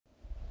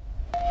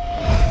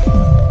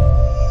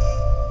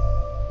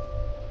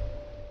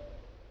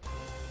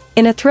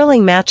In a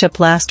thrilling matchup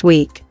last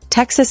week,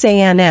 Texas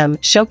A&M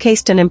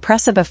showcased an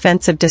impressive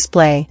offensive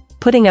display,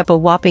 putting up a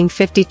whopping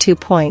 52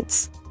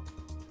 points.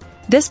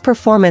 This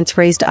performance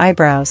raised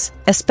eyebrows,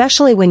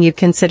 especially when you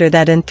consider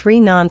that in 3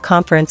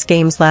 non-conference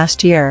games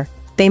last year,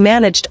 they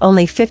managed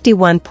only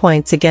 51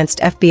 points against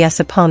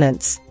FBS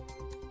opponents.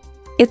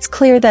 It's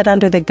clear that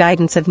under the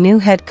guidance of new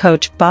head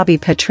coach Bobby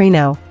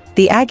Petrino,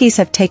 the Aggies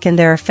have taken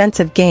their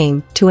offensive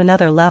game to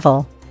another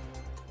level.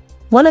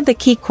 One of the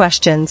key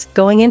questions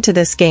going into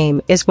this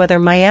game is whether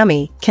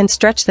Miami can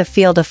stretch the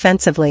field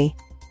offensively.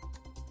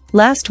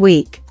 Last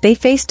week, they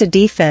faced a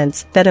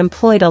defense that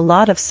employed a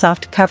lot of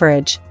soft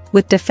coverage,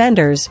 with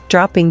defenders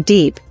dropping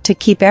deep to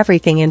keep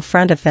everything in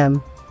front of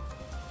them.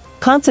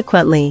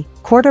 Consequently,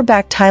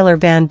 quarterback Tyler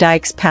Van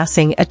Dyke's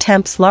passing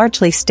attempts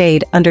largely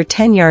stayed under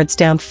 10 yards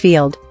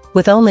downfield,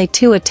 with only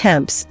 2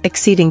 attempts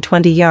exceeding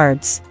 20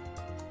 yards.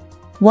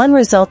 One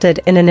resulted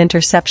in an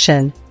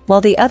interception, while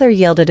the other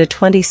yielded a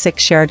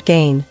 26-yard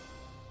gain.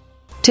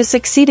 To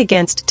succeed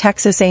against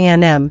Texas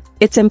A&M,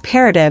 it's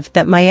imperative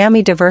that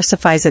Miami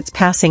diversifies its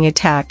passing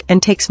attack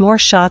and takes more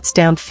shots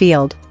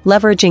downfield,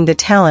 leveraging the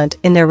talent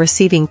in their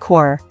receiving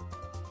core.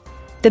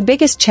 The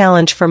biggest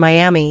challenge for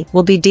Miami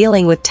will be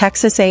dealing with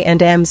Texas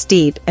A&M's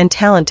deep and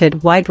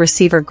talented wide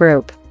receiver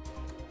group.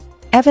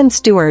 Evan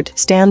Stewart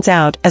stands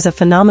out as a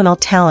phenomenal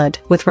talent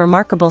with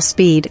remarkable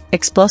speed,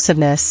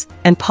 explosiveness,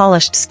 and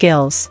polished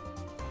skills.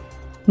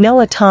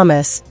 Noah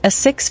Thomas, a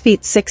 6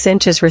 feet 6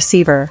 inches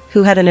receiver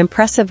who had an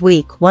impressive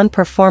Week 1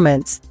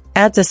 performance,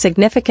 adds a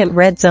significant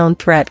red zone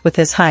threat with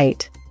his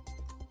height.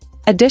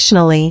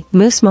 Additionally,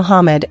 Moose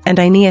Muhammad and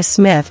Ainias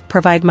Smith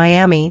provide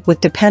Miami with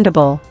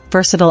dependable,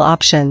 versatile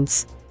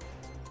options.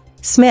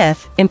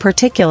 Smith, in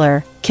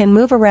particular, can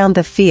move around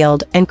the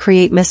field and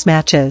create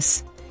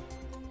mismatches.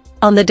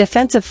 On the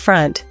defensive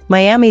front,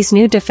 Miami's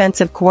new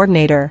defensive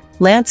coordinator,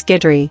 Lance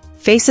Guidry,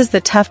 faces the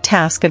tough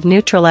task of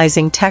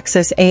neutralizing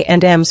Texas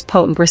A&M's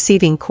potent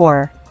receiving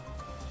core.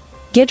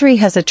 Guidry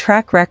has a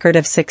track record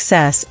of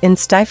success in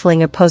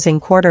stifling opposing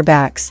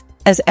quarterbacks,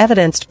 as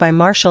evidenced by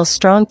Marshall's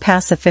strong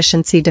pass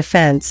efficiency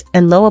defense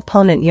and low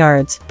opponent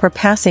yards per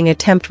passing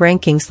attempt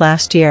rankings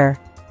last year.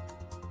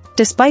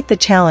 Despite the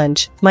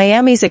challenge,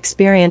 Miami's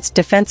experienced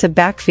defensive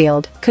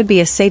backfield could be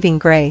a saving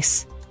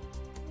grace.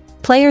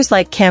 Players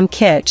like Cam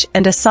Kitch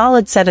and a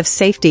solid set of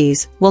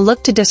safeties will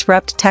look to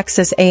disrupt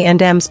Texas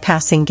A&M's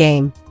passing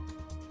game.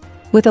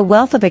 With a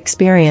wealth of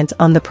experience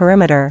on the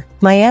perimeter,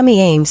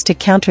 Miami aims to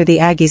counter the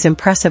Aggies'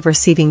 impressive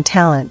receiving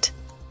talent.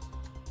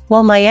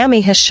 While Miami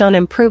has shown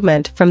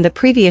improvement from the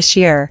previous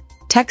year,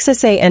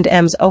 Texas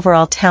A&M's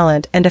overall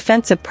talent and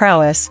offensive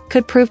prowess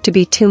could prove to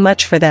be too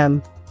much for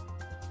them.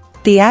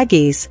 The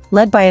Aggies,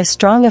 led by a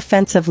strong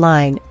offensive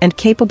line and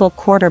capable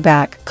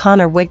quarterback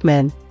Connor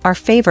Wigman, are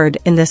favored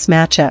in this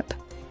matchup.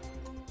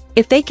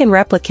 If they can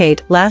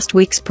replicate last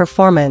week's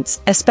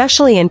performance,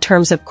 especially in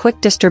terms of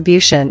quick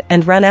distribution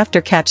and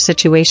run-after-catch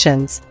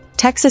situations,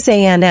 Texas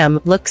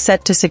A&M looks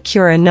set to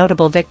secure a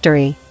notable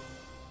victory.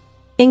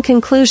 In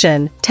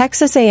conclusion,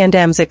 Texas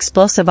A&M's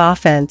explosive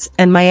offense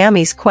and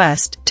Miami's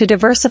quest to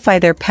diversify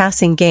their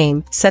passing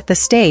game set the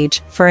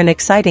stage for an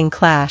exciting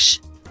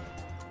clash.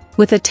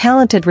 With a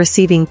talented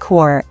receiving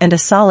core and a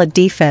solid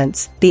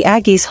defense, the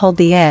Aggies hold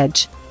the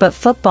edge, but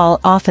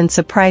football often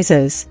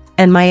surprises,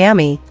 and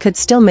Miami could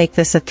still make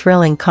this a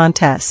thrilling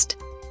contest.